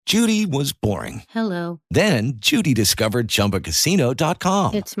Judy was boring. Hello. Then Judy discovered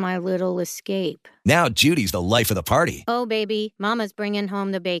ChumbaCasino.com. It's my little escape. Now Judy's the life of the party. Oh, baby, mama's bringing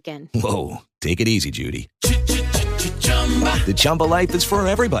home the bacon. Whoa, take it easy, Judy. The Chumba life is for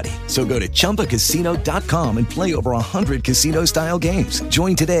everybody. So go to ChumbaCasino.com and play over 100 casino-style games.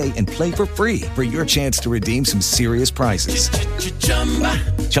 Join today and play for free for your chance to redeem some serious prizes.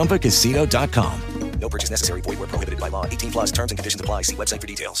 ChumbaCasino.com. No purchase necessary. Void where prohibited by law. 18 plus terms and conditions apply. See website for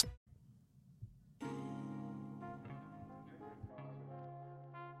details.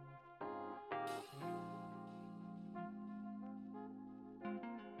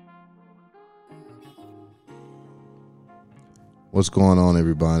 What's going on,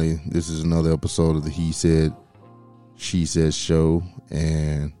 everybody? This is another episode of the He Said, She Said show,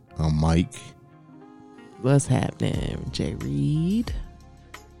 and I'm Mike. What's happening? Jay Reed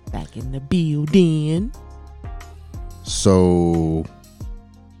back in the building. So,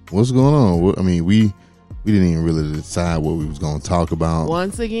 what's going on? I mean, we didn't even really decide what we was going to talk about.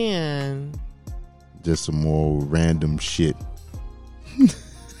 Once again, just some more random shit.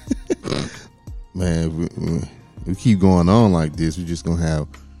 Man, we keep going on like this, we're just going to have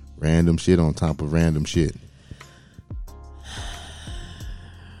random shit on top of random shit.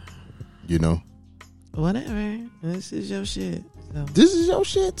 You know? Whatever. This is your shit. So. This is your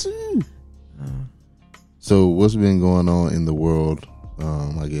shit too. So what's been going on in the world?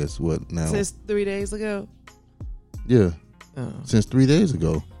 I guess what now? Since 3 days ago. Yeah. Since 3 days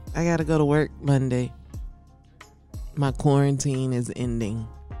ago. I gotta go to work Monday. My quarantine is ending.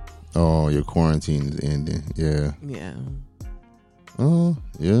 Oh, your quarantine is ending. Yeah. Yeah. Oh,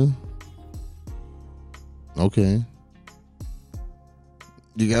 yeah. Okay.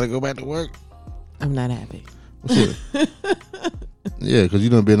 You gotta go back to work? I'm not happy. Shit. Yeah, because you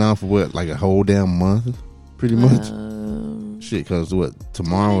done been on for what, like a whole damn month? Pretty much? Shit, because what,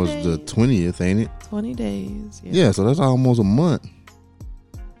 tomorrow is the 20th, ain't it? 20 days. Yeah, so that's almost a month.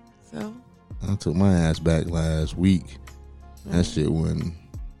 So? I took my ass back last week. That shit wasn't.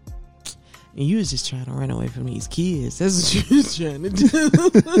 And you was just trying to run away from these kids. That's what you was trying to do.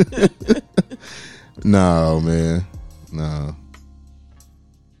 No, man. No.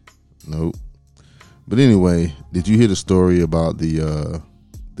 Nope. But anyway, did you hear the story about the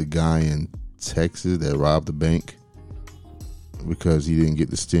guy in Texas that robbed the bank because he didn't get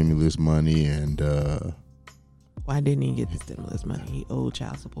the stimulus money and why didn't he get the stimulus money? He owed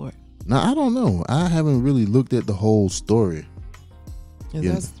child support. Now, I don't know. I haven't really looked at the whole story.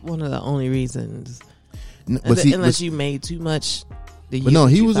 Yeah. That's one of the only reasons. Unless you made too much. But no,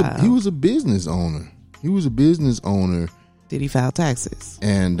 he was a business owner. He was a business owner. Did he file taxes?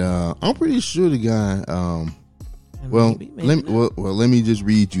 And I'm pretty sure the guy. Let me just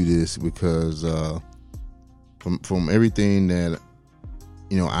read you this because from everything that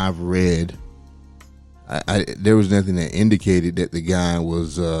I've read, there was nothing that indicated that the guy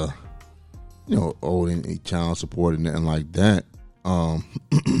was owed any child support and nothing like that.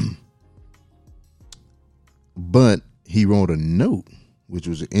 But he wrote a note, which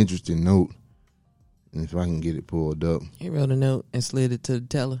was an interesting note. And if I can get it pulled up. He wrote a note and slid it to the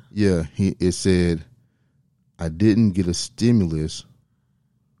teller. Yeah, it said, I didn't get a stimulus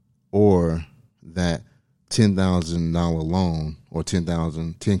or that $10,000 loan or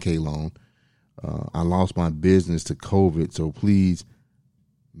 $10K loan. I lost my business to COVID, so please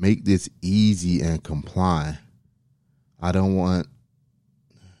make this easy and comply. I don't want,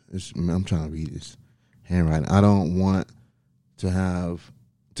 I'm trying to read this handwriting. I don't want to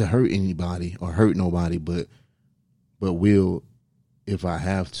hurt anybody or hurt nobody, but will if I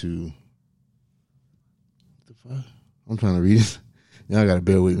have to. What the fuck? I'm trying to read this. Y'all gotta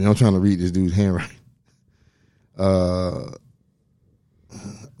bear with me. I'm trying to read this dude's handwriting.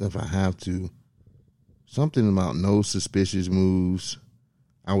 If I have to, something about no suspicious moves.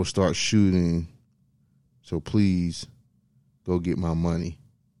 I will start shooting. So please go get my money.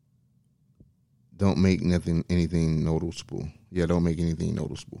 Don't make anything noticeable. Yeah, don't make anything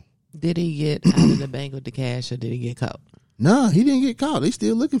noticeable. Did he get out of the bank with the cash or did he get caught? No, he didn't get caught. They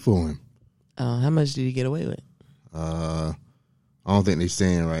still looking for him. How much did he get away with? I don't think they're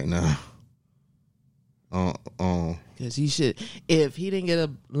saying right now. Because he should, if he didn't get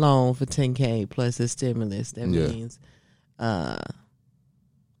a loan for $10K plus a stimulus, that means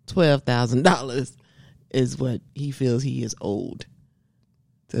 $12,000 is what he feels he is owed.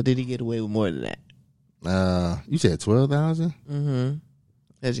 So did he get away with more than that? You said 12,000? Mm-hmm.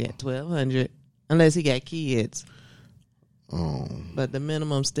 Because you had 1,200, unless he got kids. But the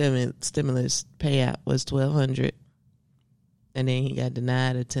minimum stimulus payout was 1,200, and then he got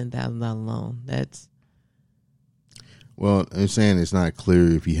denied a $10,000 loan. Well, they're saying it's not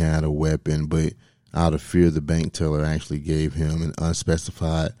clear if he had a weapon, but out of fear, the bank teller actually gave him an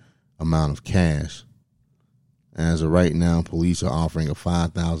unspecified amount of cash. As of right now, police are offering a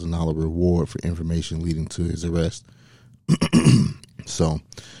 $5,000 reward for information leading to his arrest. So,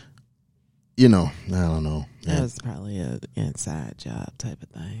 I don't know. That was probably an inside job type of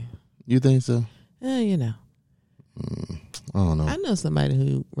thing. You think so? I don't know. I know somebody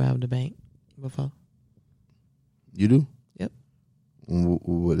who robbed a bank before. You do? Yep.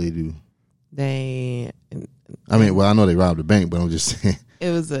 What they do? I know they robbed a bank, but I'm just saying.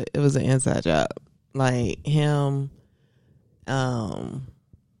 It was an inside job. Like him, one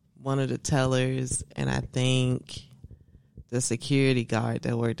of the tellers, and I think the security guard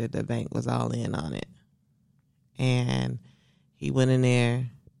that worked at the bank was all in on it. And he went in there.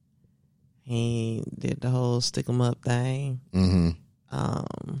 He did the whole stick 'em up thing. Mm-hmm.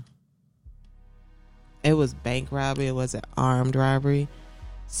 It was bank robbery. It wasn't armed robbery.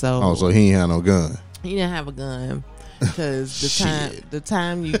 So he ain't had no gun. He didn't have a gun because the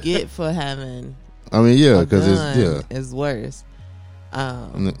time you get for having because it's worse.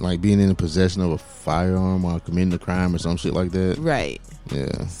 Like being in possession of a firearm or committing a crime or some shit like that. Right.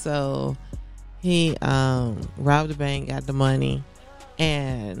 Yeah. So he robbed the bank, got the money,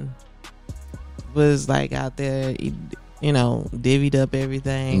 and was like out there, divvied up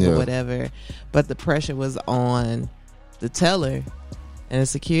everything or whatever. But the pressure was on the teller and the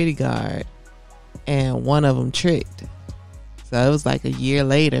security guard, and one of them tricked. So it was like a year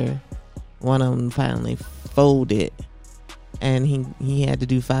later, one of them finally folded, and he had to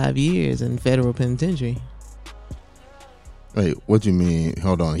do 5 years in federal penitentiary. Wait, what you mean?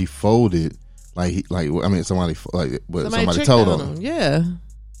 Hold on, he folded somebody Somebody told on him. Yeah.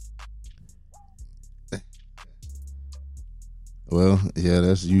 Well, yeah,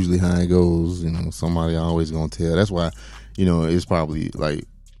 that's usually how it goes. Somebody always gonna tell. That's why, it's probably like,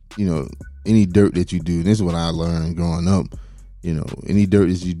 any dirt that you do. And this is what I learned growing up. Any dirt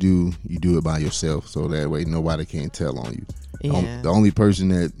that you do it by yourself, so that way nobody can tell on you. Yeah. The only person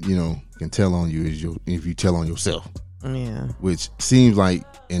that can tell on you is if you tell on yourself. Yeah. Which seems like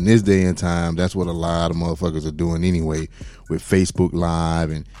in this day and time, that's what a lot of motherfuckers are doing anyway, with Facebook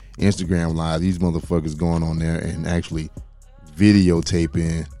Live and Instagram Live. These motherfuckers going on there and actually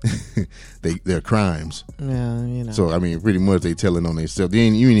videotaping their crimes. Yeah, So pretty much they telling on themselves. You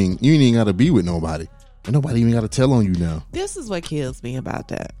ain't even got to be with nobody, and nobody even got to tell on you now. This is what kills me about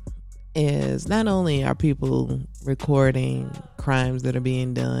that. Is not only are people recording crimes that are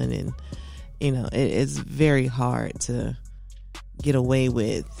being done, and it's very hard to get away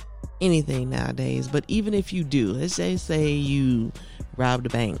with anything nowadays. But even if you do, let's say you robbed a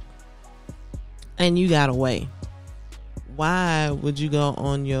bank and you got away, why would you go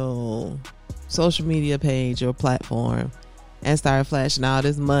on your social media page or platform and start flashing all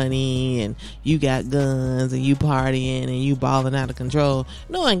this money, and you got guns, and you partying, and you balling out of control,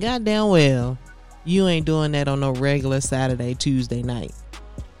 knowing goddamn well you ain't doing that on no regular Saturday, Tuesday night?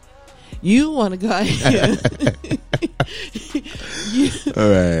 You want to go out here. All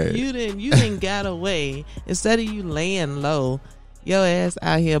right. You didn't got away. Instead of you laying low, your ass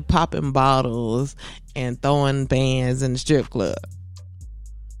out here popping bottles and throwing bands in the strip club.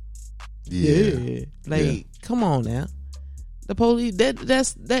 Yeah. Come on now. The police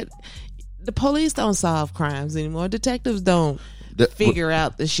the police don't solve crimes anymore. Detectives don't figure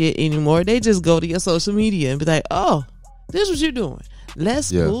out the shit anymore. They just go to your social media and be like, "Oh, this is what you're doing.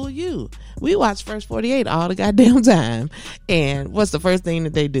 Let's fool you." We watch First 48 all the goddamn time. And what's the first thing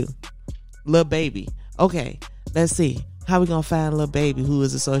that they do? Lil Baby. Okay, let's see. How we gonna find Lil Baby who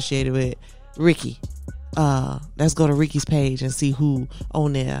is associated with Ricky? Let's go to Ricky's page and see who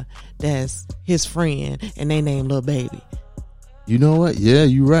on there that's his friend and they name Lil Baby. You know what? Yeah,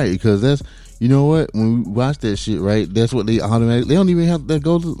 you're right. Because that's, you know what? When we watch that shit, right? That's what they automatically, they don't even have to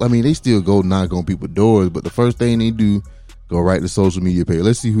go to, they still go knock on people's doors, but the first thing they do, go right to social media page.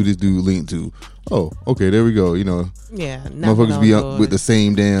 Let's see who this dude linked to. Oh, okay, there we go. Yeah. Motherfuckers be up with the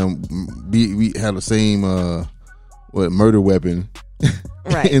same damn, we have the same, murder weapon.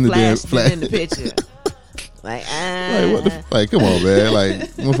 Right. in the flash in the picture. Like what the come on, man.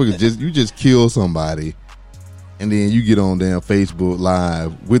 Like, motherfuckers you just kill somebody and then you get on damn Facebook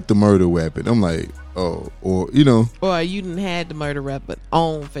Live with the murder weapon. I'm like, oh, or you didn't had the murder weapon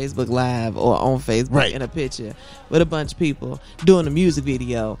on Facebook Live or on Facebook in a picture with a bunch of people doing a music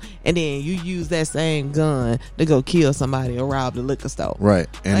video, and then you use that same gun to go kill somebody or rob the liquor store. Right.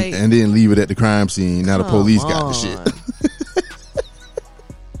 And then leave it at the crime scene. Now the police got the shit.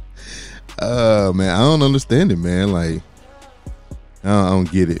 Man, I don't understand it, man. Like, I don't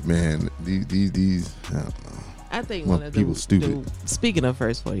get it, man. These I don't know. I think Well, one of people stupid. Speaking of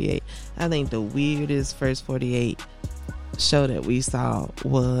First 48, I think the weirdest First 48 show that we saw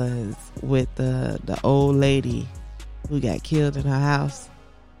was with the old lady who got killed in her house,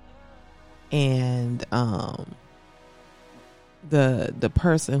 and the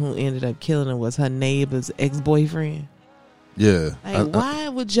person who ended up killing her was her neighbor's ex-boyfriend. Yeah. Like, why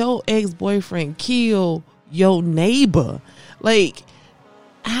would your ex-boyfriend kill your neighbor? Like,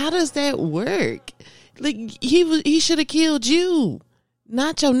 how does that work? Like, he should have killed you,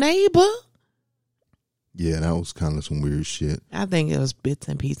 not your neighbor. Yeah, that was kind of some weird shit. I think it was bits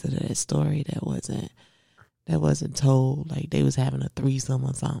and pieces of that story that wasn't told. Like, they was having a threesome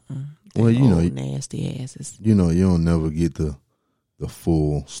or something. Well, you know, nasty asses. You know, you don't never get the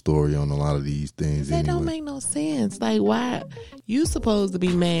full story on a lot of these things. That don't make no sense. Like, why you supposed to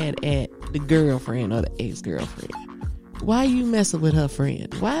be mad at the girlfriend or the ex-girlfriend? Why you messing with her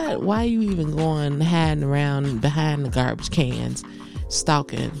friend? Why you even going hiding around behind the garbage cans,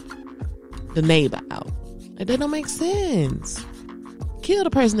 stalking the neighbor out? Like, that don't make sense. Kill the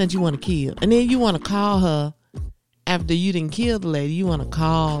person that you want to kill, and then you want to call her after you didn't kill the lady. You want to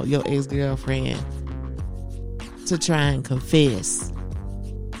call your ex-girlfriend to try and confess,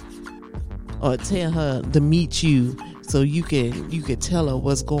 or tell her to meet you so you could tell her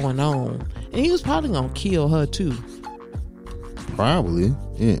what's going on. And he was probably gonna kill her too. Probably.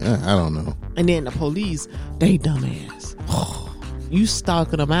 Yeah, I don't know. And then the police, they dumbass. You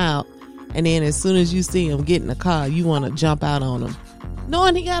stalking them out, and then as soon as you see him get in the car, you want to jump out on him,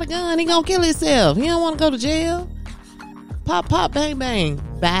 knowing he got a gun. He gonna kill himself. He don't want to go to jail. Pop, pop, bang, bang,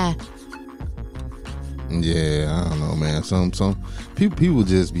 bye. Yeah, I don't know, man. Some people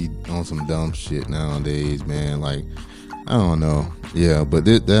just be on some dumb shit nowadays, man. Like, I don't know. Yeah, but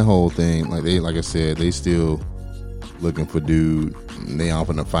that whole thing, like I said, they still looking for dude. And they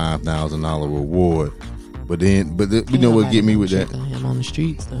offering a $5,000 reward. But you know what get me with that? Him on the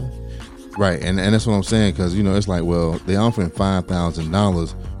streets though. Right, and that's what I'm saying, because you know it's like, well, they offering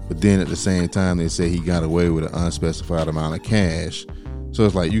 $5,000, but then at the same time they say he got away with an unspecified amount of cash. So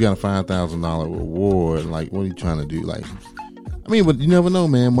it's like, you got a $5,000 reward. Like, what are you trying to do? Like, I mean, but you never know,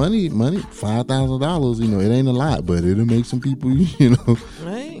 man. Money, $5,000. You know, it ain't a lot, but it'll make some people, you know,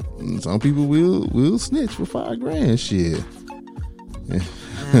 right? Some people will snitch for $5,000. Shit.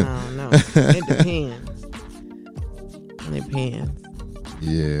 I don't know. It depends. It depends.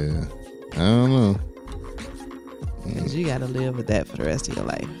 Yeah, I don't know. 'Cause you gotta live with that for the rest of your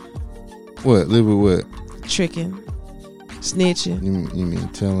life. What? Live with what? Tricking, snitching. You mean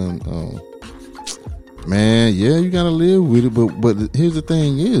telling? Man, yeah, you gotta live with it. But here's the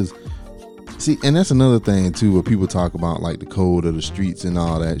thing is, see, and that's another thing too, where people talk about like the code of the streets and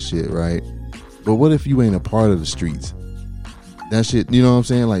all that shit, right? But what if you ain't a part of the streets? That shit, you know what I'm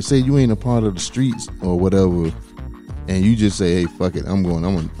saying? Like, say you ain't a part of the streets or whatever, and you just say, hey, fuck it, I don't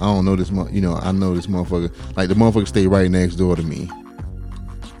know this, I know this motherfucker. Like, the motherfucker stay right next door to me.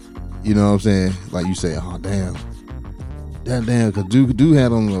 You know what I'm saying? Like, you say, oh, damn, because dude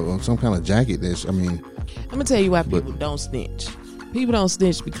had on some kind of jacket that's, I mean. I'm going to tell you why people don't snitch. People don't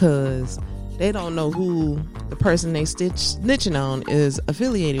snitch because they don't know who the person they snitching on is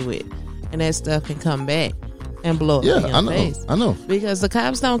affiliated with. And that stuff can come back and blow up in your face. I know. Because the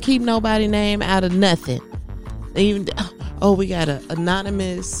cops don't keep nobody name out of nothing. They even, we got an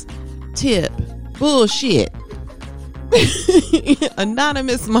anonymous tip. Bullshit.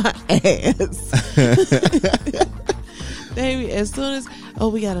 Anonymous my ass. As soon as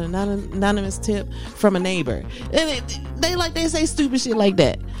we got an anonymous tip from a neighbor, and they say stupid shit like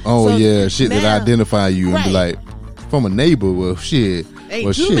that. Shit now, that identify you and be like, from a neighbor. Well, shit.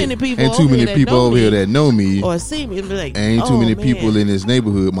 Ain't too many people over here that know me or see me. Be like, ain't too many people in this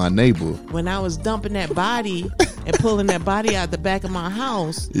neighborhood. My neighbor. When I was dumping that body and pulling that body out the back of my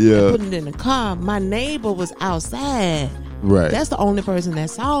house, and putting it in the car, my neighbor was outside. Right. That's the only person that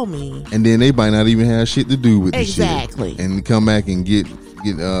saw me. And then they might not even have shit to do with the exactly. shit. And come back and get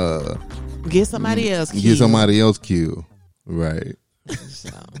somebody else killed. Get somebody else killed. Right. So,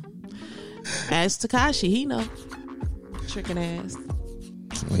 ask Tekashi, he know. Tricking ass.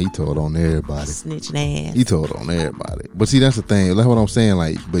 Well, he told on everybody. Snitching ass. He told on everybody. But see, that's the thing. That's what I'm saying.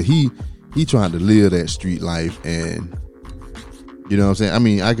 Like, but he tried to live that street life, and you know what I'm saying? I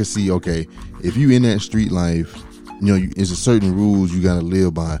mean, I can see, okay, if you in that street life, you know, it's a certain rules you got to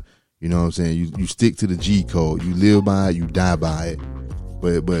live by. You know what I'm saying? You stick to the G code. You live by it, you die by it.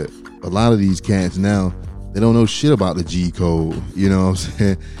 But a lot of these cats now, they don't know shit about the G code. You know what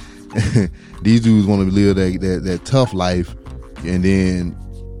I'm saying? These dudes want to live that tough life, and then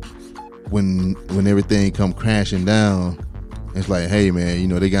when everything come crashing down, It's like, hey man, you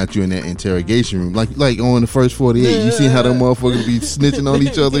know, they got you in that interrogation room, like on the first 48. You see how them motherfuckers be snitching on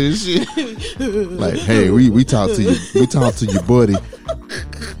each other and shit. Like, hey, we talked to your buddy.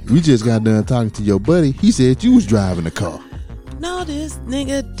 We just got done talking to your buddy. He said you was driving the car. No, this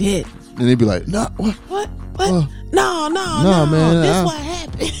nigga did. And they be like, nah, what? No, man. This what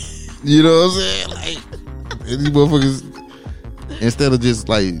happened. You know what I'm saying? Like, these motherfuckers, instead of just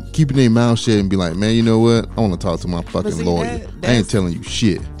like keeping their mouth shut and be like, man, you know what? I want to talk to my fucking lawyer. I ain't telling you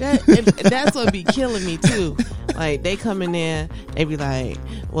shit. That's what be killing me too. Like, they come in there, they be like,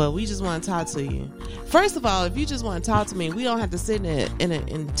 well, we just want to talk to you. First of all, if you just want to talk to me, we don't have to sit in an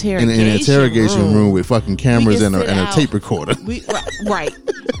interrogation room with fucking cameras and a tape recorder. Right.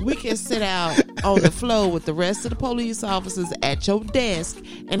 We can sit out on the floor with the rest of the police officers at your desk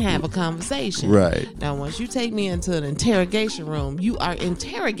and have a conversation. Right. Now, once you take me into an interrogation room, you are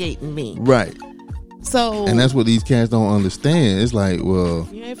interrogating me. Right. So, and that's what these cats don't understand. It's like, well,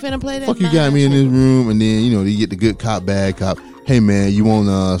 you ain't finna play that. Fuck, you got me in this room, and then, you know, you get the good cop, bad cop. Hey man, you want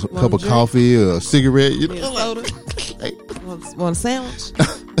a cup of coffee or a cigarette? You know, soda. Want a sandwich?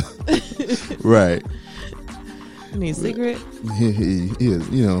 Right. You need a cigarette? You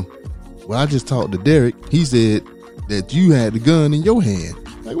know. Well, I just talked to Derek. He said that you had the gun in your hand.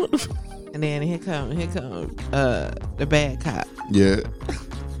 Like, what the fuck? And then here come the bad cop. Yeah.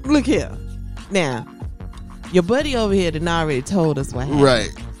 Look here. Now, your buddy over here done already told us what happened. Right.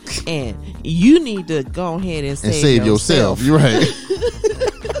 And you need to go ahead and save yourself. You're right.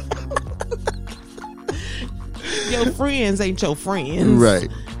 Your friends ain't your friends. Right.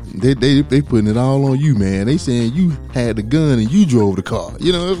 They putting it all on you, man. They saying you had the gun and you drove the car.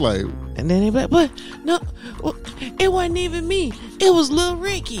 You know, it's like. And then they be like, but no, it wasn't even me. It was Lil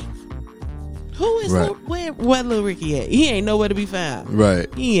Ricky. Who is where Lil Ricky at? He ain't nowhere to be found. Right.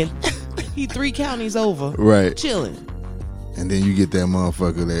 He 3 counties over. Right. Chilling. And then you get that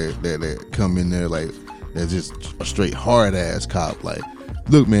motherfucker that come in there like that's just a straight hard ass cop. Like,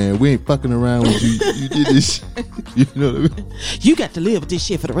 look, man, we ain't fucking around with you. You did this. You know what I mean? You got to live with this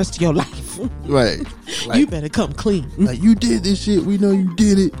shit for the rest of your life. Right. Like, you better come clean. Like, you did this shit. We know you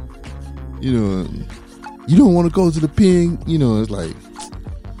did it. You know, you don't want to go to the pen. You know, it's like.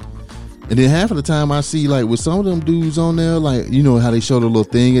 And then half of the time I see, like, with some of them dudes on there, like, you know how they show the little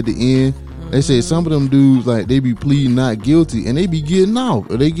thing at the end. They say some of them dudes, like, they be pleading not guilty and they be getting off,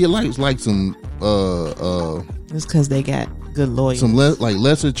 or they get like some it's because they got good lawyers, some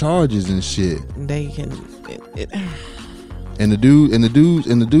lesser charges and shit. They can and the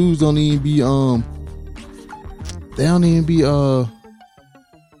dudes don't even be they don't even be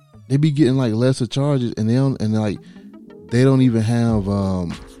they be getting like lesser charges, and they don't even have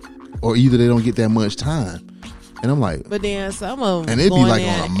or either they don't get that much time. And I'm like, but then some of them, and it'd be like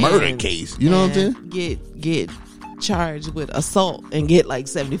on a murder case, you know what I'm saying? Get charged with assault and get like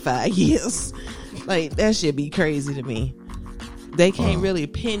 75 years. Like, that shit be crazy to me. They can't really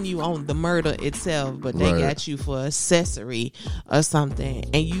pin you on the murder itself, but they got you for accessory or something,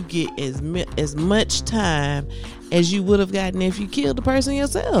 and you get as much time as you would have gotten if you killed the person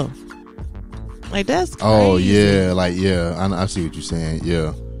yourself. Like, that's crazy. Oh yeah, like I see what you're saying.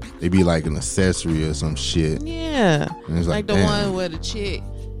 Yeah. They be like an accessory or some shit. Yeah. Like the one where the chick,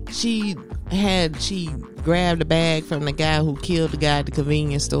 she grabbed a bag from the guy who killed the guy at the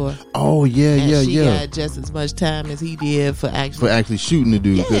convenience store. Oh yeah, and she got just as much time as he did for actually shooting the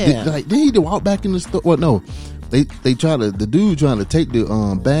dude. Yeah. They need to walk back in the store. Well, no, the dude trying to take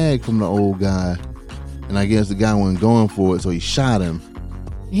the bag from the old guy, and I guess the guy wasn't going for it, so he shot him.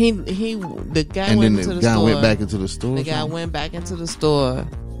 The guy went back into the store. The guy went back into the store.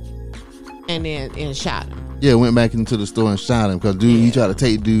 And shot him. Yeah, went back into the store and shot him because he tried to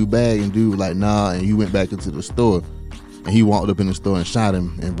take dude bag, and dude was like, nah, and he went back into the store, and he walked up in the store and shot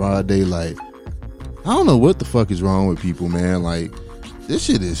him in broad daylight. I don't know what the fuck is wrong with people, man. Like, this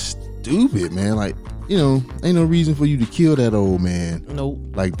shit is stupid, man. Like, you know, ain't no reason for you to kill that old man. Nope.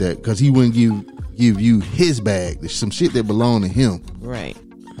 Like that, because he wouldn't give you his bag. There's some shit that belonged to him. Right.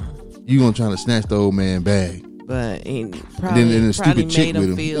 You gonna try to snatch the old man bag. But probably made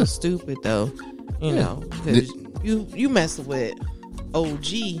him feel stupid though, you know, because you messing with OG,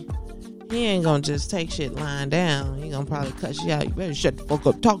 he ain't gonna just take shit lying down. He gonna probably cut you out. You better shut the fuck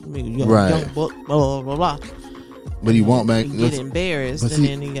up, talk to me, young buck, blah blah blah. But he walked back, get embarrassed, and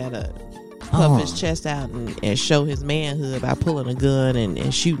then he gotta puff his chest out and show his manhood by pulling a gun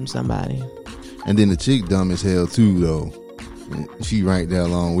and shooting somebody. And then the chick dumb as hell too, though. She right there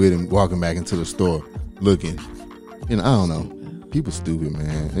along with him, walking back into the store, looking. You know, I don't know. People stupid,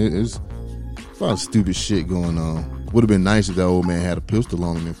 man. It's a lot of stupid shit going on. Would have been nice if that old man had a pistol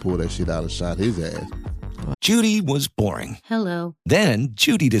on him and pulled that shit out and shot his ass. Judy was boring. Hello. Then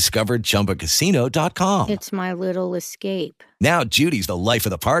Judy discovered ChumbaCasino.com. It's my little escape. Now Judy's the life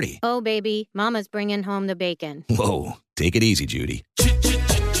of the party. Oh, baby, mama's bringing home the bacon. Whoa, take it easy, Judy.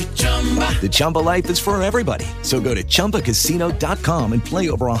 The Chumba life is for everybody. So go to ChumbaCasino.com and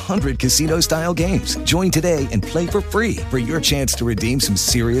play over 100 casino-style games. Join today and play for free for your chance to redeem some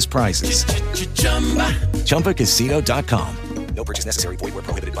serious prizes. ChumbaCasino.com. No purchase necessary. Void where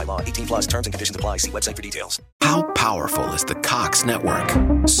prohibited by law. 18 plus terms and conditions apply. See website for details. How powerful is the Cox Network?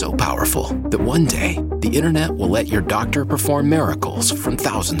 So powerful that one day the internet will let your doctor perform miracles from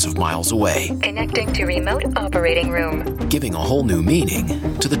thousands of miles away. Connecting to remote operating room. Giving a whole new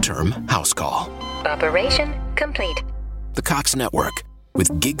meaning to the term house call. Operation complete. The Cox Network.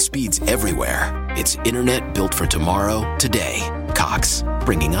 With gig speeds everywhere. It's internet built for tomorrow, today. Cox,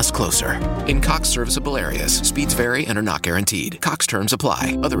 bringing us closer. In Cox serviceable areas, speeds vary and are not guaranteed. Cox terms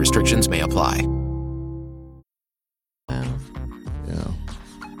apply. Other restrictions may apply. Yeah.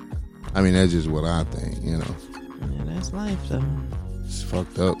 I mean, that's just what I think, you know. Yeah, that's life, though. It's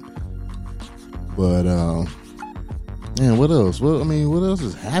fucked up. But, man, what else? Well, I mean, what else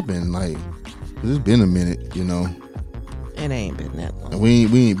has happened? Like, it's been a minute, you know. It ain't been that long. And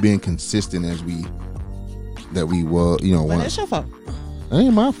we ain't been consistent as we were, you know. But it's your fault. It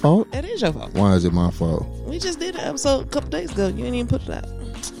ain't my fault. It is your fault. Why is it my fault? We just did an episode a couple days ago. You didn't even put it out.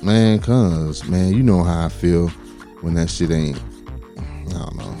 Man, cuz, man, you know how I feel when that shit ain't, I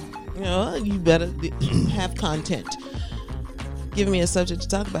don't know. You know, you better have content. Give me a subject to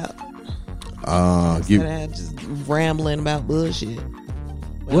talk about. Instead of just rambling about bullshit.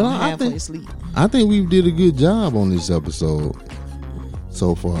 Well, I think I think we did a good job on this episode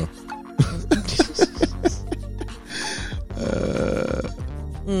so far.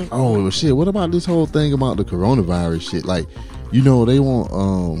 Oh shit! What about this whole thing about the coronavirus shit? Like, you know, they want.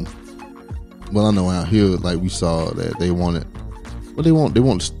 Well, I know out here, like we saw that they wanted. Well, they want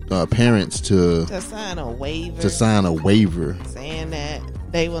parents to sign a waiver. Saying that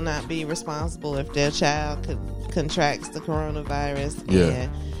they will not be responsible if their child contracts the coronavirus and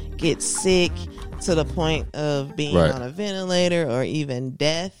gets sick to the point of being on a ventilator or even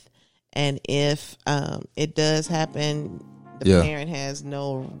death. And if it does happen, the parent has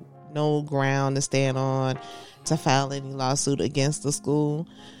no ground to stand on to file any lawsuit against the school.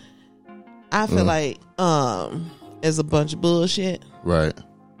 I feel like it's a bunch of bullshit. Right.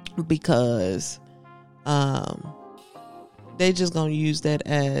 Because they just gonna use that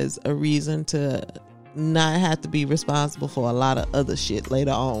as a reason to not have to be responsible for a lot of other shit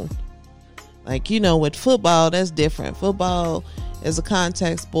later on. Like, you know, with football, that's different. Football is a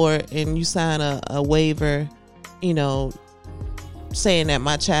contact sport, and you sign a waiver, you know, saying that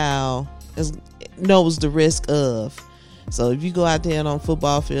my child knows the risk of. So if you go out there on a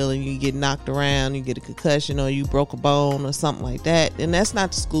football field and you get knocked around, you get a concussion, or you broke a bone or something like that, then that's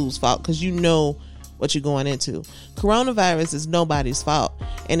not the school's fault, because you know what you're going into. Coronavirus is nobody's fault,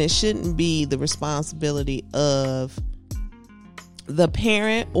 and it shouldn't be the responsibility of the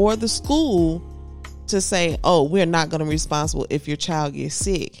parent or the school to say, oh, we're not going to be responsible if your child gets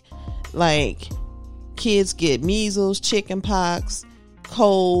sick. Like, kids get measles, chicken pox,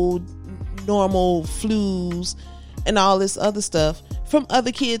 cold, normal flus, and all this other stuff from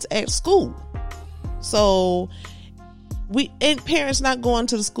other kids at school. So parents not going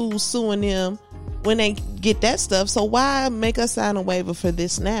to the school suing them when they get that stuff. So why make us sign a waiver for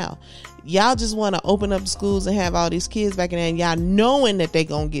this now? Y'all just want to open up schools and have all these kids back in there, and y'all knowing that they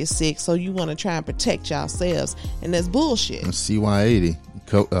gonna get sick, so you want to try and protect yourselves, and that's bullshit. CYA,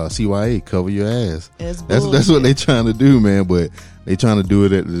 cover your ass. That's what they trying to do, man. But they trying to do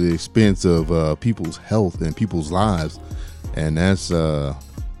it at the expense of people's health and people's lives, and that's I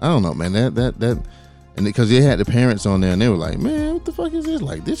don't know, man. That and because they had the parents on there, and they were like, man, what the fuck is this?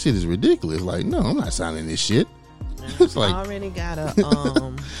 Like, this shit is ridiculous. Like, no, I'm not signing this shit. It's like, I already got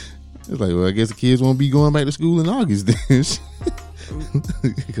a It's like, well, I guess the kids won't be going back to school in August then.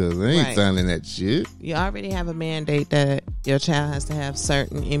 Because they ain't signing that shit. You already have a mandate that your child has to have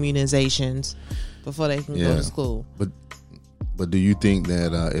certain immunizations before they can go to school. But do you think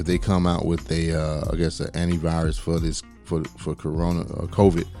that if they come out with an antivirus for this for corona or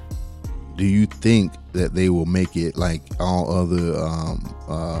COVID, do you think that they will make it like all other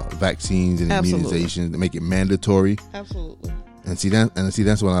vaccines and immunizations, make it mandatory? Absolutely. And see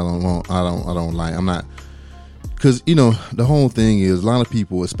that's what I don't want. I don't like. I'm not, because you know the whole thing is a lot of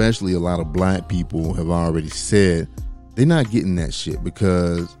people, especially a lot of black people, have already said they're not getting that shit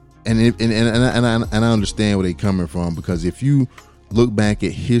because and I understand where they're coming from, because if you look back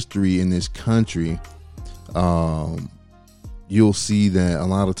at history in this country, you'll see that a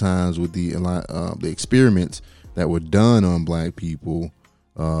lot of times with the experiments that were done on black people,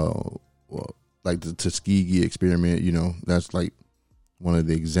 like the Tuskegee experiment, that's like one of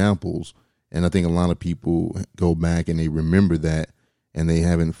the examples. And I think a lot of people go back and they remember that, and they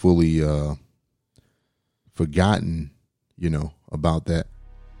haven't fully forgotten, about that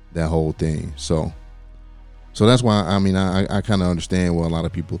whole thing. So that's why, I kind of understand where a lot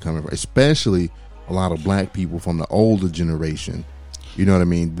of people are coming from, especially a lot of black people from the older generation. You know what I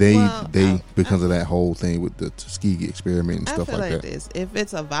mean? They because of that whole thing with the Tuskegee experiment and stuff like that. This, if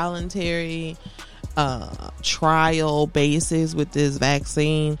it's a voluntary trial basis with this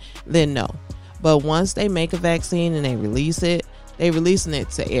vaccine, then no. But once they make a vaccine and they release it, they're releasing it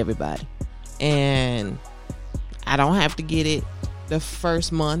to everybody. And I don't have to get it the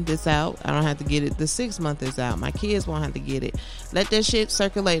first month it's out. I don't have to get it the 6th month it's out. My kids won't have to get it. Let that shit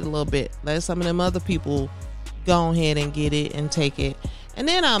circulate a little bit. Let some of them other people go ahead and get it and take it. And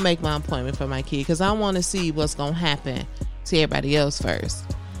then I'll make my appointment for my kid, because I want to see what's going to happen to everybody else first.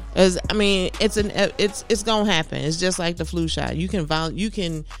 It's going to happen. It's just like the flu shot. You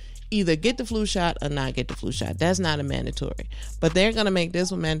can either get the flu shot or not get the flu shot. That's not a mandatory. But they're going to make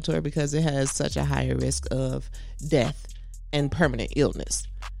this one mandatory because it has such a higher risk of death and permanent illness.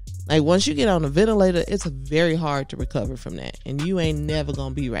 Like, once you get on a ventilator, it's very hard to recover from that. And you ain't never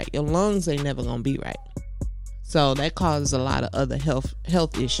going to be right. Your lungs ain't never going to be right. So that causes a lot of other health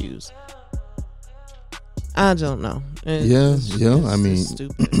issues. I don't know. It's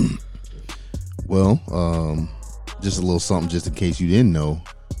stupid. Well, just a little something just in case you didn't know.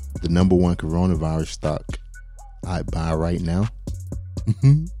 The number one coronavirus stock I buy right now.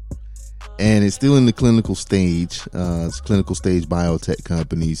 And it's still in the clinical stage. It's clinical stage biotech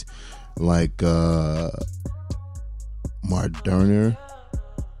companies like Moderna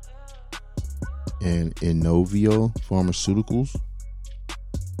and Inovio Pharmaceuticals.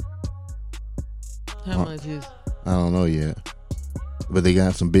 How much is? I don't know yet. But they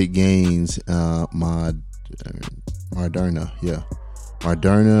got some big gains. Moderna, yeah.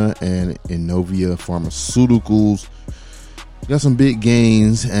 Moderna and Inovio Pharmaceuticals got some big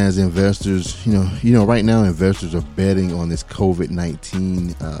gains as investors. Right now investors are betting on this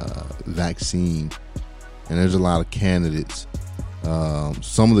COVID-19 vaccine, and there's a lot of candidates.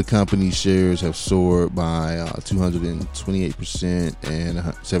 Some of the company shares have soared by 228% and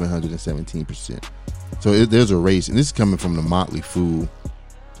 717%. So there's a race, and this is coming from the Motley Fool.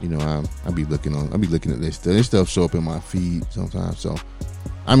 I'll be looking at this stuff. This stuff show up in my feed sometimes. So,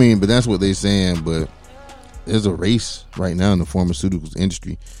 but that's what they're saying. But there's a race right now in the pharmaceuticals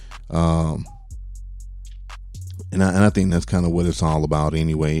industry, and I think that's kind of what it's all about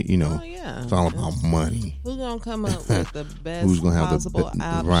anyway. It's all about money. Who's gonna come up with the best Who's gonna have possible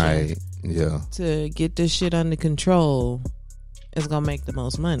option? Right? Yeah. To get this shit under control is gonna make the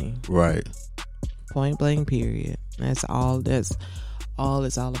most money. Right. Point blank. Period. That's all it's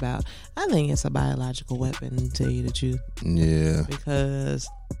all about. I think it's a biological weapon, to tell you the truth. Yeah. Because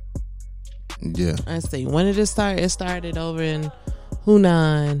let's see, when did it start? It started over in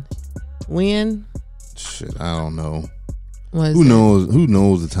Hunan. When? Shit, I don't know. Who knows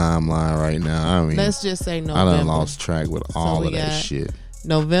the timeline right now? Let's just say November. I done lost track with all of that shit.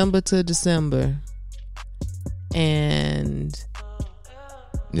 November to December. And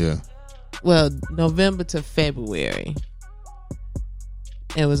November to February.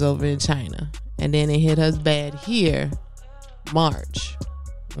 It was over in China. And then it hit us bad here, March.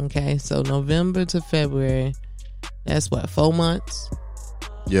 Okay, so November to February, that's 4 months?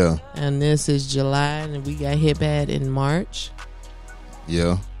 Yeah. And this is July, and we got hit bad in March.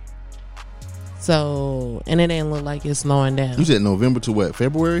 Yeah. So, and it ain't look like it's slowing down. You said November to what?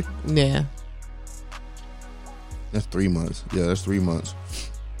 February? Yeah. That's 3 months. Yeah, that's 3 months.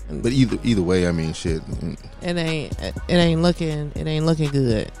 But either way, shit. It ain't looking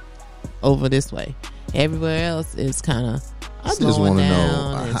good over this way. Everywhere else is kind of slowing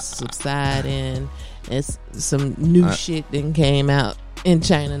down. It's subsiding. It's some new shit that came out in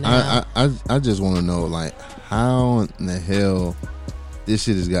China now. I just want to know, like, how in the hell this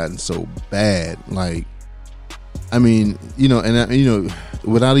shit has gotten so bad. Like,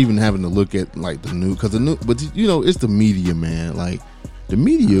 without even having to look at like the new, but it's the media, man. Like, the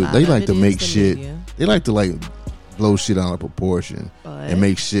media, they like to make shit. Media. They like to like blow shit out of proportion and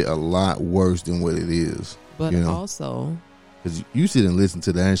make shit a lot worse than what it is. But also, because you sit and listen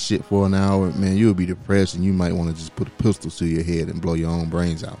to that shit for an hour, man, you'll be depressed, and you might want to just put a pistol to your head and blow your own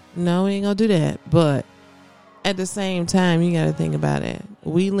brains out. No, we ain't gonna do that. But at the same time, you got to think about it.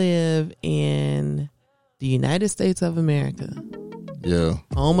 We live in the United States of America. Yeah.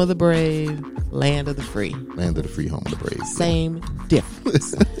 Home of the brave, land of the free. Land of the free, home of the brave. Same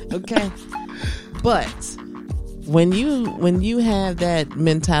difference. Okay? But when you have that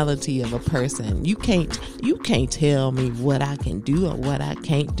mentality of a person, you can't tell me what I can do or what I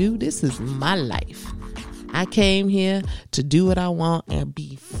can't do. This is my life. I came here to do what I want and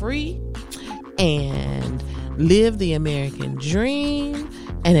be free and live the American dream.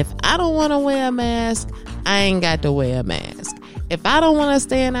 And if I don't want to wear a mask, I ain't got to wear a mask. If I don't want to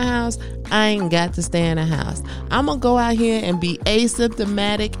stay in the house, I ain't got to stay in the house. I'm going to go out here and be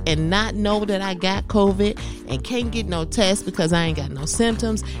asymptomatic and not know that I got COVID and can't get no test because I ain't got no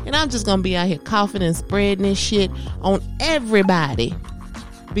symptoms. And I'm just going to be out here coughing and spreading this shit on everybody.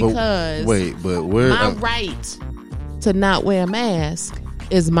 Because but where my right to not wear a mask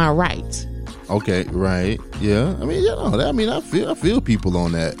is my right. Okay, right. Yeah. I mean, I feel people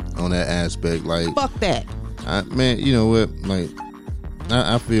on that aspect. Like, fuck that. Man, you know what? Like,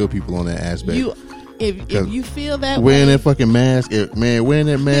 I feel people on that aspect. If you feel that wearing way, that fucking mask, wearing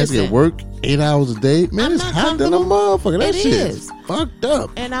that mask at work 8 hours a day, man, it's hot than a motherfucker. That shit is fucked up.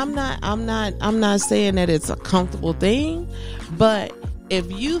 And I'm not saying that it's a comfortable thing, but if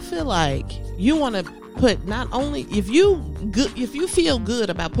you feel like you want to put, not only if you feel good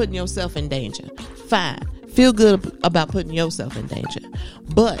about putting yourself in danger, fine. Feel good about putting yourself in danger.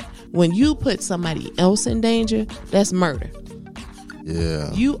 But when you put somebody else in danger, that's murder.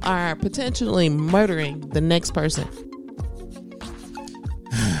 Yeah. You are potentially murdering the next person.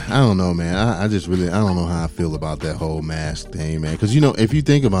 I don't know, man. I don't know how I feel about that whole mask thing, man. Because, if you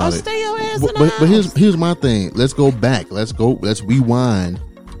think about it. Stay your ass in the house. But here's my thing. Let's go back. Let's rewind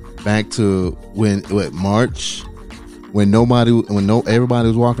back to March, when everybody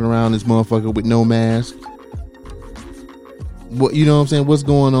was walking around this motherfucker with no mask. What, you know what I'm saying? What's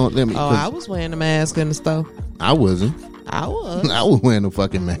going on? I was wearing a mask in the store. I wasn't. I was. I was wearing a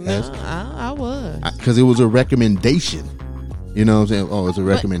fucking mask. No, I was. Because it was a recommendation. You know what I'm saying? Oh, it's a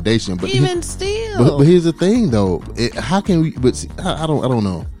recommendation. But even still. But here's the thing, though. How can we? But see, I don't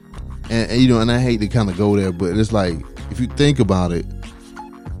know. And I hate to kind of go there, but it's like, if you think about it,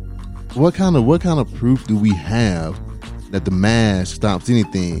 what kind of proof do we have that the mask stops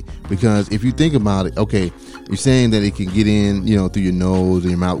anything? Because if you think about it, okay, you're saying that it can get in, through your nose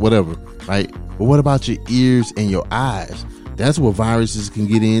and your mouth, whatever, right? But what about your ears and your eyes? That's where viruses can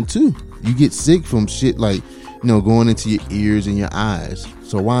get in too. You get sick from shit like, going into your ears and your eyes.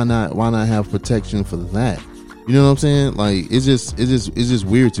 So why not have protection for that? You know what I'm saying? Like, it's just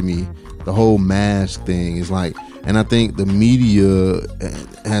weird to me. The whole mask thing is like, and I think the media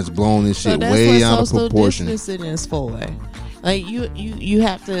has blown this shit way out of proportion. That's what social distancing is for. Like, you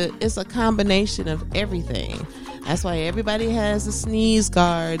have to. It's a combination of everything. That's why everybody has the sneeze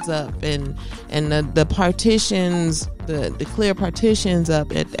guards up and the partitions, the clear partitions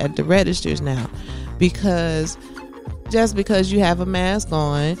up at the registers now, because just because you have a mask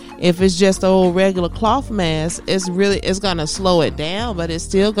on, if it's just an old regular cloth mask, it's gonna slow it down, but it's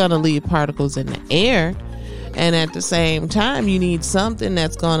still gonna leave particles in the air. And at the same time, you need something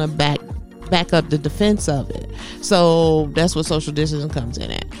that's gonna back up the defense of it. So that's what social distancing comes in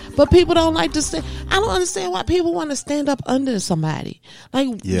at. But people don't like to stand. I don't understand why people want to stand up under somebody. Like,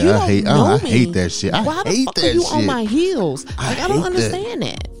 yeah, you don't I hate that shit. Why the fuck are you on my heels? Like, I don't understand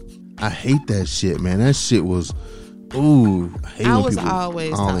that. I hate that shit, man. That shit was. Ooh, I was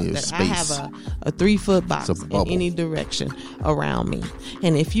always taught that I have a 3-foot box in any direction around me,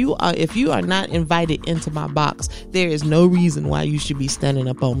 and if you are not invited into my box, there is no reason why you should be standing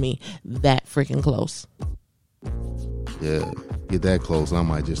up on me that freaking close. Yeah, get that close, I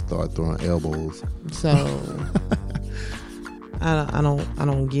might just start throwing elbows. So I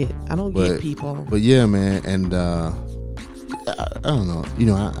don't get people. But yeah, man, and I don't know.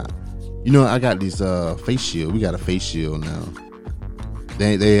 I got these face shield. We got a face shield now.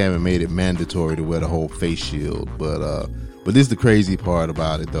 They haven't made it mandatory to wear the whole face shield, but this is the crazy part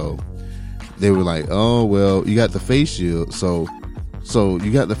about it though. They were like, oh well, you got the face shield, so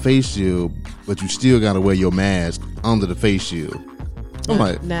you got the face shield, but you still got to wear your mask under the face shield. I'm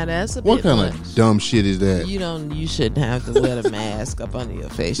like, now that's a what bit kind of dumb shit is that? You shouldn't have to wear the mask up under your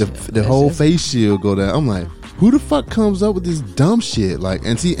face shield. The whole face shield go down. I'm like, who the fuck comes up with this dumb shit? Like,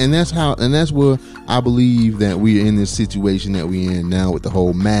 and that's where I believe that we're in this situation that we're in now with the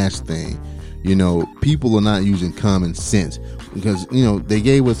whole mask thing. People are not using common sense because they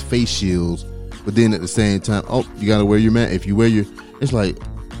gave us face shields, but then at the same time, oh, you got to wear your mask. If you wear it's like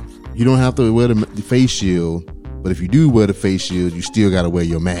you don't have to wear the face shield. But if you do wear the face shield, you still got to wear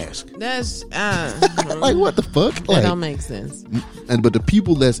your mask. That's like, what the fuck? That don't make sense. But the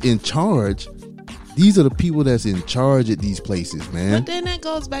people that's in charge these are the people that's in charge at these places, man. But then that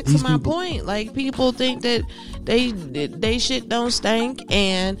goes back These to my people- point. Like, people think that they shit don't stink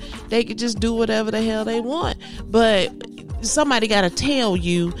and they could just do whatever the hell they want. But somebody got to tell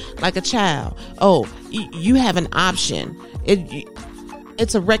you, like a child, oh, you have an option.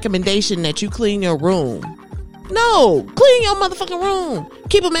 It's a recommendation that you clean your room. No, clean your motherfucking room.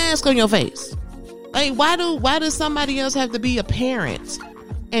 Keep a mask on your face. Like, why does somebody else have to be a parent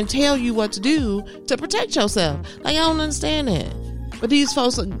and tell you what to do to protect yourself? Like, I don't understand that. But these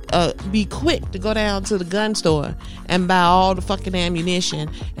folks be quick to go down to the gun store and buy all the fucking ammunition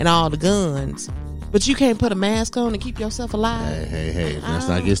and all the guns. But you can't put a mask on to keep yourself alive. Hey, let's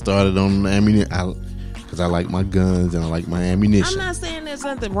not get started on ammunition. Because I like my guns and I like my ammunition. I'm not saying there's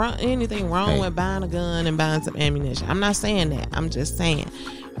anything wrong with buying a gun and buying some ammunition. I'm not saying that. I'm just saying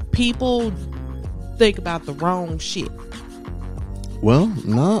people think about the wrong shit. Well,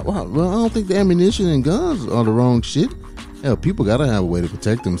 no. Well, I don't think the ammunition and guns are the wrong shit. Hell, people gotta have a way to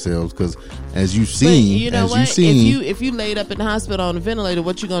protect themselves. Because as you've seen, but you know what? If you laid up in the hospital on the ventilator,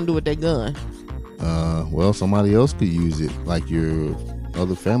 what you gonna do with that gun? Well, somebody else could use it, like your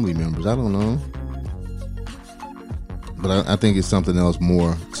other family members. I don't know. But I think it's something else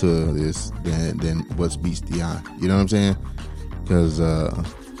more to this than what meets the eye. You know what I'm saying? Because,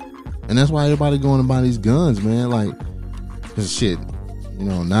 and that's why everybody going to buy these guns, man. Like, cause shit,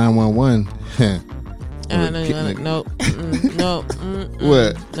 911. No.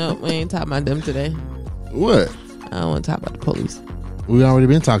 What? No, we ain't talking about them today. What? I don't want to talk about the police. We already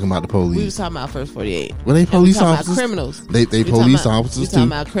been talking about the police. We was talking about First 48. Well, they police we officers. About criminals. They police officers we too. talking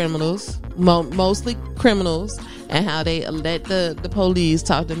about criminals, mostly criminals, and how they let the police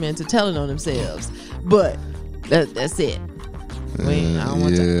talk them into telling on themselves. But that's it. I don't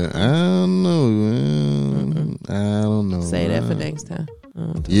want to. I don't know, man. I don't know. Say that for next time.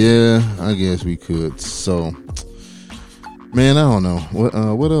 Yeah, I guess we could. So, man, I don't know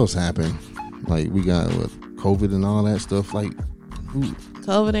what else happened. Like, we got COVID and all that stuff. Like,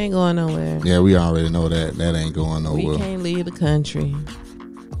 COVID ain't going nowhere. Yeah, we already know that ain't going nowhere. We can't leave the country.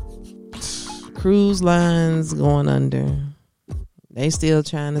 Cruise lines going under. They still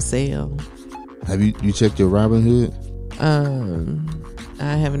trying to sail. Have you checked your Robinhood?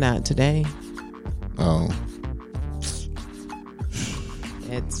 I have not today. Oh.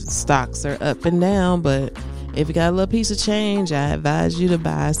 Stocks are up and down, but if you got a little piece of change, I advise you to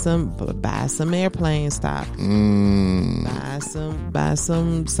buy some airplane stock. Buy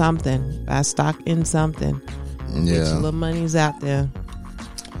some something. Buy stock in something. Yeah. Get your little monies out there.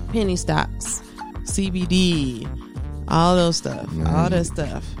 Penny stocks, CBD, all those stuff. Man. All that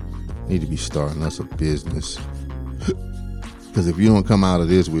stuff. Need to be starting us a business. Because if you don't come out of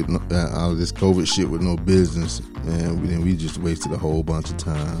this out of this COVID shit with no business, man, then we just wasted a whole bunch of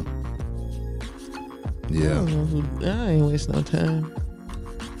time. Yeah. I ain't waste no time.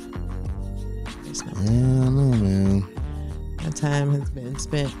 I don't know, man. My time has been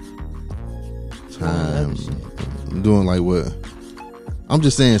spent. Time doing like what? I'm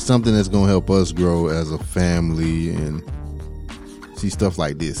just saying something that's gonna help us grow as a family and see stuff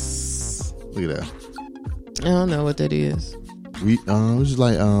like this. Look at that. I don't know what that is. It's just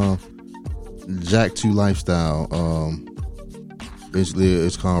like Jack 2 Lifestyle. Basically,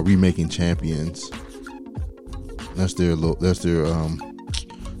 it's called Remaking Champions. They're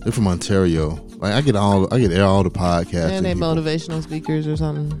from Ontario. Like I get all the podcasts. And they motivational speakers or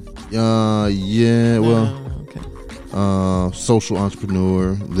something. Yeah. Well, okay. Social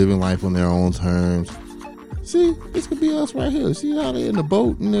entrepreneur, living life on their own terms. See, this could be us right here. See how they in the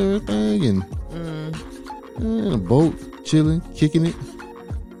boat and everything, and in a boat, chilling, kicking it.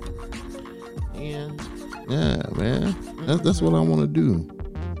 Yeah, man. That's what I want to do.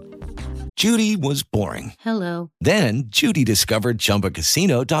 Judy was boring. Hello. Then Judy discovered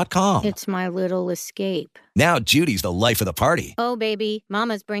ChumbaCasino.com. It's my little escape. Now Judy's the life of the party. Oh, baby,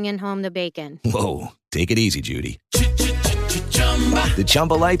 mama's bringing home the bacon. Whoa, take it easy, Judy. The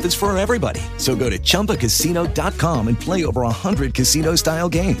Chumba life is for everybody. So go to ChumbaCasino.com and play over 100 casino-style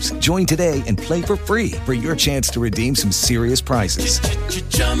games. Join today and play for free for your chance to redeem some serious prizes.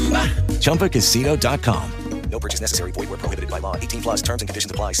 ChumbaCasino.com. No purchase necessary. Void where prohibited by law. 18 plus terms and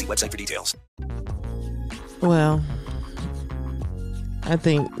conditions apply. See website for details. Well, I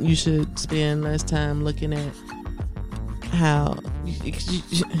think you should spend less time looking at how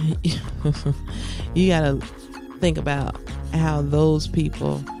you gotta think about how those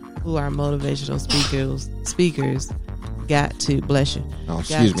people who are motivational speakers got to, bless you,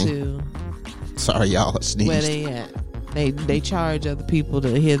 excuse me. to Sorry, y'all sneezed. where they at. They charge other people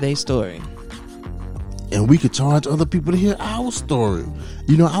to hear their story. and we could charge other people to hear our story.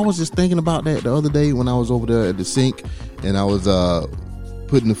 You know, I was just thinking about that the other day when I was over there at the sink and I was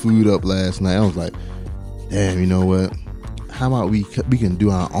putting the food up last night. I was like, damn, you know what? How about we can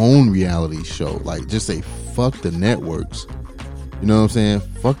do our own reality show? Like, just say fuck the networks. You know what I'm saying?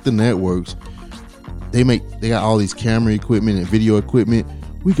 Fuck the networks. They got all these camera equipment and video equipment.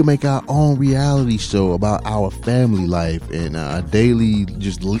 We can make our own reality show about our family life and our daily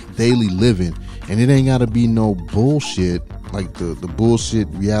living. And it ain't gotta be no bullshit like the bullshit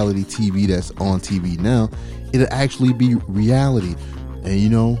reality TV that's on TV now. It'll actually be reality. And you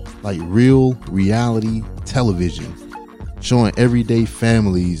know, like real reality television, showing everyday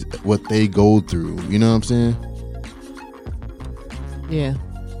families what they go through. You know what I'm saying? Yeah.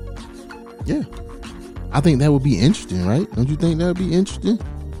 Yeah. I think that would be interesting, right? Don't you think that would be interesting?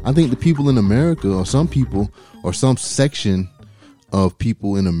 I think the people in America, or some people, or some section of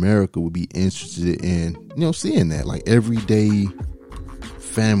people in America would be interested in, you know, seeing that. Like everyday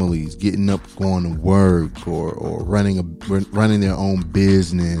families getting up, going to work, or running their own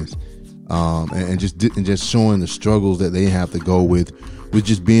business, and just showing the struggles that they have to go with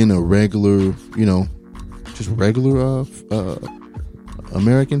just being a regular, you know, just regular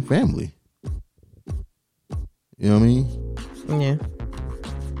American family. You know what I mean? Yeah.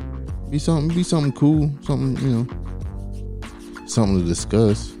 Be something cool, something, you know, something to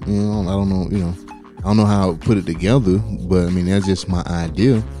discuss. You know, I don't know how to put it together, but I mean, that's just my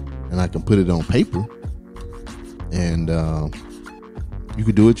idea, and I can put it on paper, and you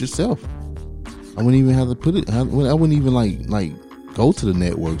could do it yourself. I wouldn't even have to put it. I wouldn't even like go to the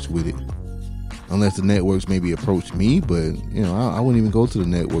networks with it, unless the networks maybe approach me. But you know, I wouldn't even go to the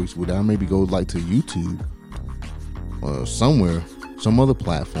networks with it. I maybe go like to YouTube or somewhere, some other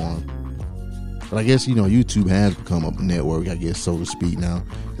platform. But I guess, you know, YouTube has become a network, I guess, so to speak now.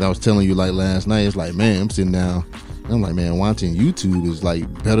 I was telling you, like, last night, it's like, man, I'm sitting down, and I'm like, man, watching YouTube is, like,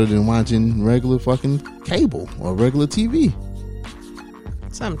 better than watching regular fucking cable or regular TV.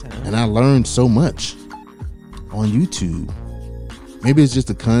 Sometimes. And I learned so much on YouTube. Maybe it's just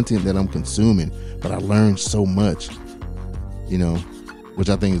the content that I'm consuming, but I learned so much, you know, which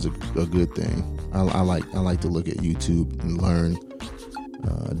I think is a good thing. I like to look at YouTube and learn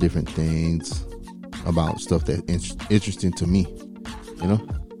different things about stuff that's interesting to me, you know?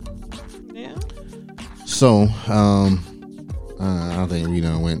 Yeah. So, I think we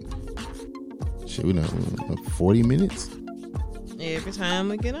done went 40 minutes? Every time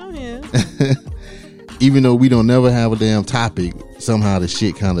we get on here. Even though we don't never have a damn topic, somehow the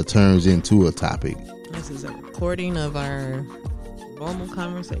shit kind of turns into a topic. This is a recording of our normal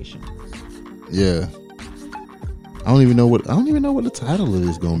conversation. Yeah. I don't even know what the title of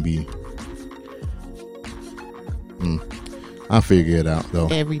this gonna be. I'll figure it out though.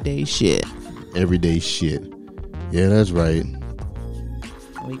 Everyday shit. Everyday shit. Yeah, that's right.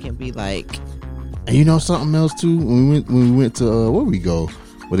 We can be like, and you know something else too? When we went to where we go,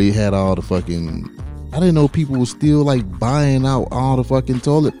 where they had all the fucking, I didn't know people were still like buying out all the fucking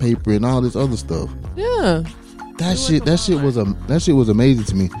toilet paper and all this other stuff. Yeah. That shit was amazing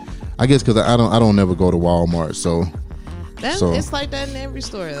to me. I guess because I don't never go to Walmart, so it's like that in every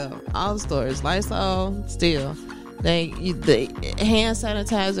store though. All the stores, Lysol, still. The hand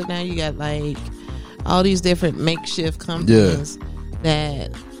sanitizer now, you got like all these different makeshift companies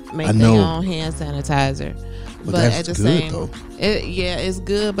that make their own hand sanitizer. But at the same, it's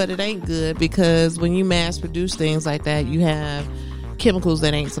good, but it ain't good because when you mass produce things like that, you have chemicals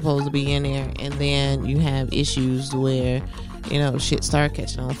that ain't supposed to be in there, and then you have issues where, you know, shit start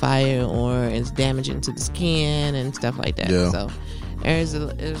catching on fire or it's damaging to the skin and stuff like that. Yeah. So there's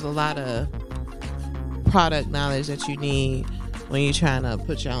a lot of product knowledge that you need when you're trying to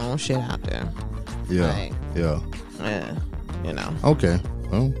put your own shit out there. Yeah. Like, yeah. You know. Okay.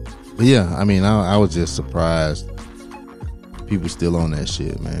 Well, but yeah, I mean, I was just surprised people still on that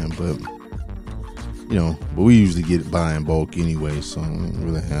shit, man. But you know, but we usually get it by in bulk anyway, so I don't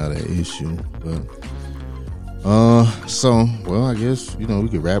really have that issue. But so, well, I guess, you know, we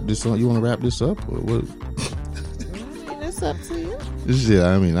could wrap this up. You want to wrap this up or what? It's up to you. This shit,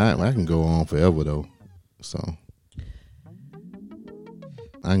 I mean, I can go on forever though. So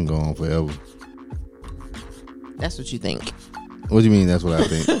I can go on forever. That's what you think. What do you mean that's what I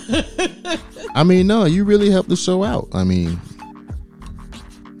think? I mean, no, you really helped the show out. I mean,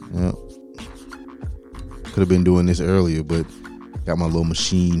 yeah. Could have been doing this earlier, but got my little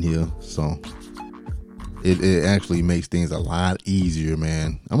machine here, so it actually makes things a lot easier,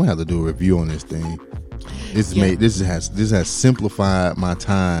 man. I'm gonna have to do a review on this thing. This has simplified my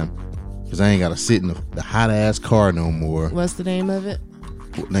time because I ain't gotta sit in the hot ass car no more. What's the name of it?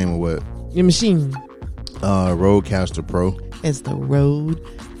 Name of what? Your machine. Rodecaster Pro. It's the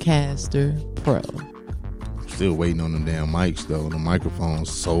Rodecaster Pro. Still waiting on them damn mics though. The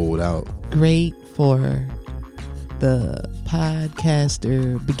microphone's sold out. Great for the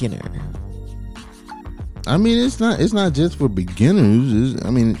podcaster beginner. I mean, it's not just for beginners.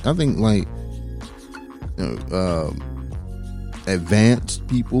 I think like advanced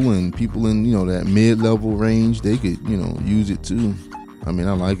people and people in that mid-level range, they could use it too. I mean,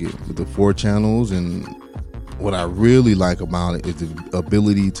 I like it with the 4 channels, and what I really like about it is the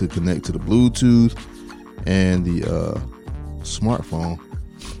ability to connect to the Bluetooth and the smartphone.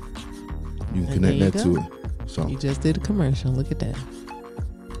 You can connect that to it. So you just did a commercial. Look at that.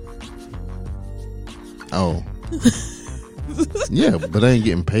 Oh. Yeah, but I ain't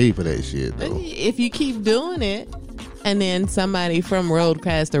getting paid for that shit though. If you keep doing it, and then somebody from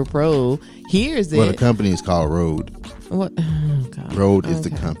Rodecaster Pro hears it. Well, the company is called Rode. What? Oh, God. Rode is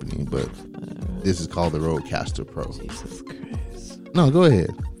the company, but this is called the Rodecaster Pro. Jesus Christ. No, go ahead.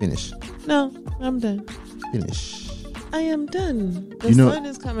 Finish. No, I'm done. Finish. I am done. The sun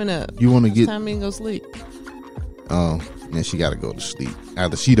is coming up. You want to get time to go sleep. Oh, and she got to go to sleep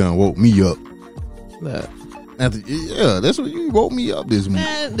after she done woke me up. Look. That's what you woke me up this morning.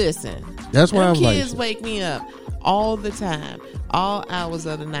 Man, listen. That's why I was like, kids wake me up all the time, all hours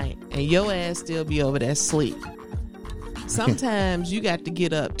of the night, and your ass still be over there asleep. Sometimes you got to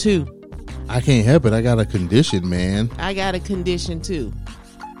get up too. I can't help it. I got a condition, man. I got a condition too,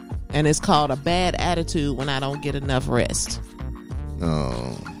 and it's called a bad attitude when I don't get enough rest.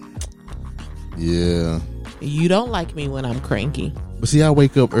 Oh, yeah. You don't like me when I'm cranky. But see, I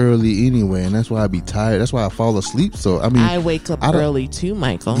wake up early anyway, and that's why I be tired. That's why I fall asleep. So I wake up early too,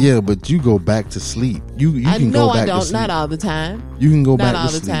 Michael. Yeah, but you go back to sleep. You can go back to sleep. Not all the time. You can go back to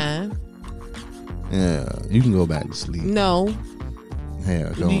sleep. Not all the time. Yeah, you can go back to sleep. No.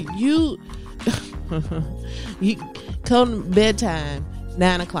 Hell, don't. You come bedtime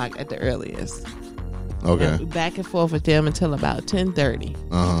 9:00 at the earliest. Okay. Back and forth with them until about 10:30.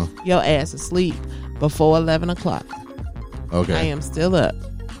 Uh-huh. Your ass asleep before 11:00. Okay. I am still up.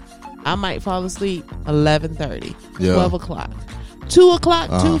 I might fall asleep 11:30, 12 o'clock, 2 o'clock,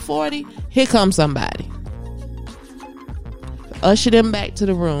 2:40. Here comes somebody. Usher them back to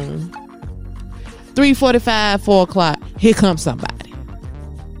the room. 3:45, 4 o'clock. Here comes somebody.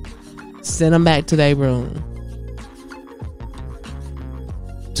 Send them back to their room.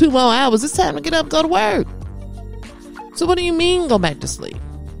 2 more hours. It's time to get up, go to work. So what do you mean go back to sleep?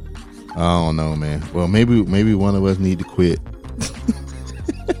 I don't know, man. Well, maybe one of us need to quit.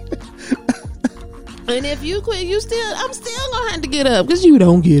 And if you quit, I'm still gonna have to get up because you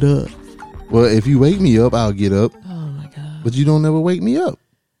don't get up. Well, if you wake me up, I'll get up. Oh my God! But you don't never wake me up,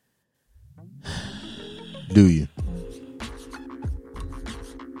 do you?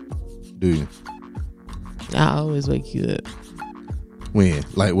 Do you? I always wake you up. When?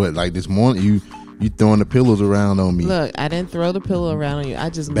 Like what? Like this morning? You throwing the pillows around on me? Look, I didn't throw the pillow around on you. I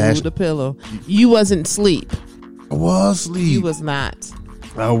just moved the pillow. You wasn't asleep. I was asleep. You was not.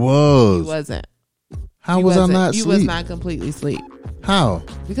 I was. You wasn't. How was I not asleep? You was not completely asleep. How?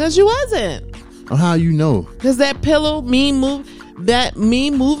 Because you wasn't. How you know? Because that pillow, me moving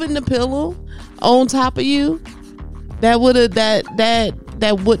the pillow on top of you, that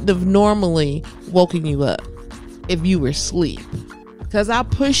wouldn't have normally woken you up if you were asleep. Because I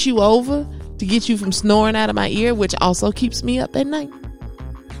push you over to get you from snoring out of my ear, which also keeps me up at night.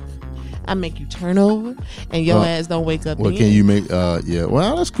 I make you turn over, and your ass don't wake up. Well, can you make? Yeah.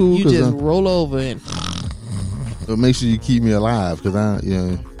 Well, that's cool. You just roll over and. But make sure you keep me alive, because I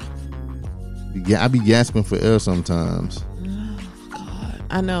be gasping for air sometimes. Oh, God,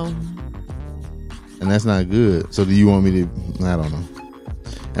 I know. And that's not good. So do you want me to? I don't know.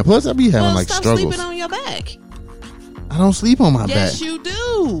 And plus, I be having stop struggles. Sleeping on your back. I don't sleep on my back. Yes, you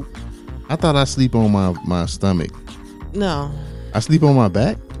do. I thought I sleep on my stomach. No. I sleep on my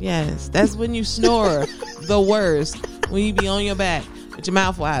back? Yes. That's when you snore the worst. When you be on your back with your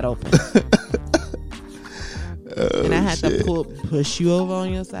mouth wide open. And I had to push you over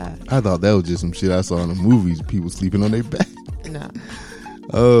on your side. I thought that was just some shit I saw in the movies. People sleeping on their back. No.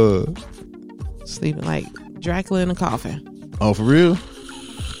 Sleeping like Dracula in a coffin. Oh, for real?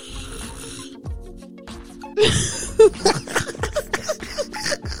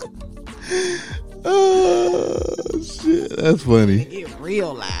 Oh shit, that's funny. It get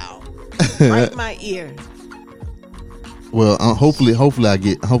real loud. Right in my ear. Well, hopefully I'm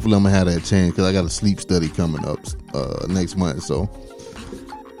gonna have that chance, because I got a sleep study coming up next month. So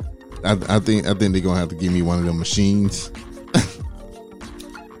I think they're gonna have to give me one of them machines.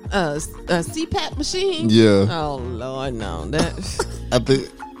 A CPAP machine? Yeah. Oh Lord, no. That I think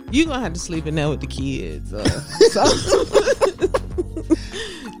You gonna have to sleep in there with the kids.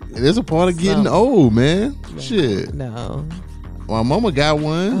 There's a part of getting old, man. Shit. No. My mama got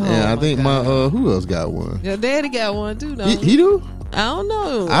one, and I think my who else got one? Your daddy got one too, though. He do? I don't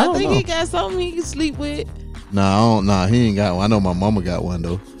know. I think know. he got something he can sleep with. Nah, he ain't got one. I know my mama got one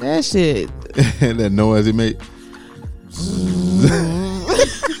though. That shit. That noise it make.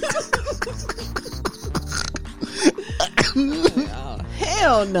 Oh,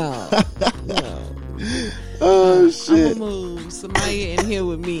 hell no. No. Oh I'm shit. gonna move somebody in here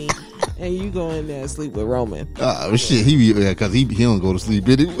with me, and you go in there and sleep with Roman. Oh shit. Because he don't go to sleep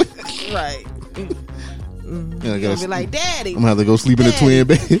anyway. Right. Yeah, You're gonna be like, Daddy. I'm gonna have to go sleep in a twin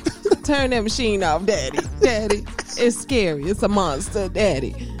bed. Turn that machine off, Daddy. Daddy, it's scary. It's a monster,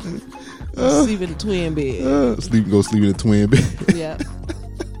 Daddy. Sleep in a twin bed. Go sleep in a twin bed. Yeah.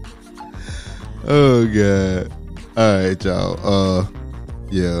 Oh god. All right, y'all.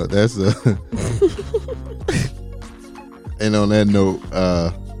 Yeah, that's and on that note,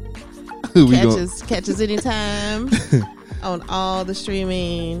 Catch us anytime on all the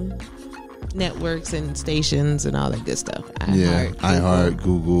streaming networks and stations and all that good stuff. iHeart,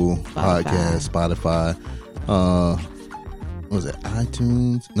 Google, Podcast, Spotify. What was it?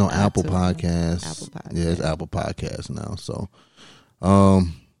 iTunes? No, Apple Podcasts. Yeah, it's Apple Podcasts now. So,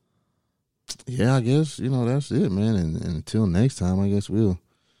 yeah, I guess that's it, man. And until next time, I guess we'll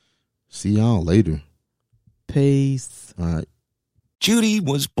see y'all later. Peace. All right. Judy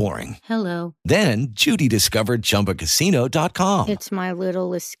was boring. Hello. Then Judy discovered ChumbaCasino.com. It's my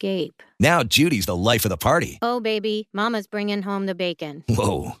little escape. Now Judy's the life of the party. Oh, baby, mama's bringing home the bacon.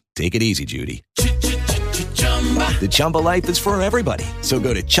 Whoa, take it easy, Judy. The Chumba life is for everybody. So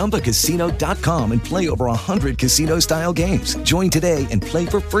go to ChumbaCasino.com and play over 100 casino-style games. Join today and play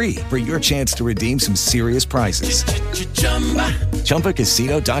for free for your chance to redeem some serious prizes.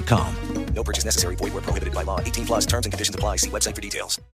 ChumbaCasino.com. No purchase necessary. Void where prohibited by law. 18+ terms and conditions apply. See website for details.